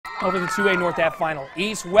Over the 2A North Ave final,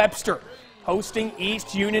 East Webster hosting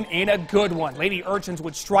East Union in a good one. Lady Urchins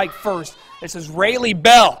would strike first. This is Rayleigh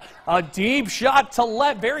Bell. A deep shot to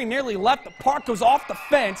left, very nearly left. The puck goes off the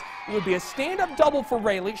fence. It would be a stand-up double for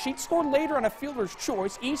Rayleigh. She'd score later on a fielder's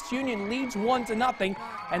choice. East Union leads 1-0,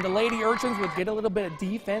 and the Lady Urchins would get a little bit of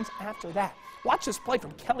defense after that. Watch this play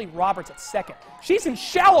from Kelly Roberts at second. She's in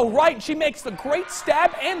shallow right, and she makes the great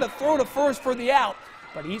stab and the throw to first for the out.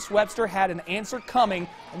 But East Webster had an answer coming,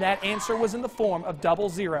 and that answer was in the form of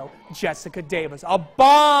 00 Jessica Davis. A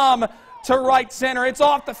bomb to right center. It's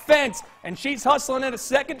off the fence, and she's hustling in a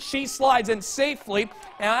second. She slides in safely.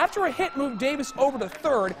 Now, after a hit moved Davis over to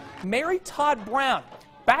third, Mary Todd Brown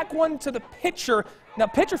back one to the pitcher. Now,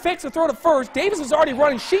 pitcher fakes the throw to first. Davis is already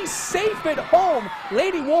running. She's safe at home.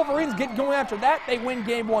 Lady Wolverines get going after that. They win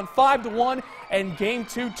game 1 5-1 and game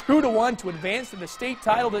 2 2-1 to advance to the state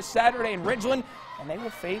title this Saturday in Ridgeland, and they will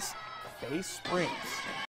face Bay Springs.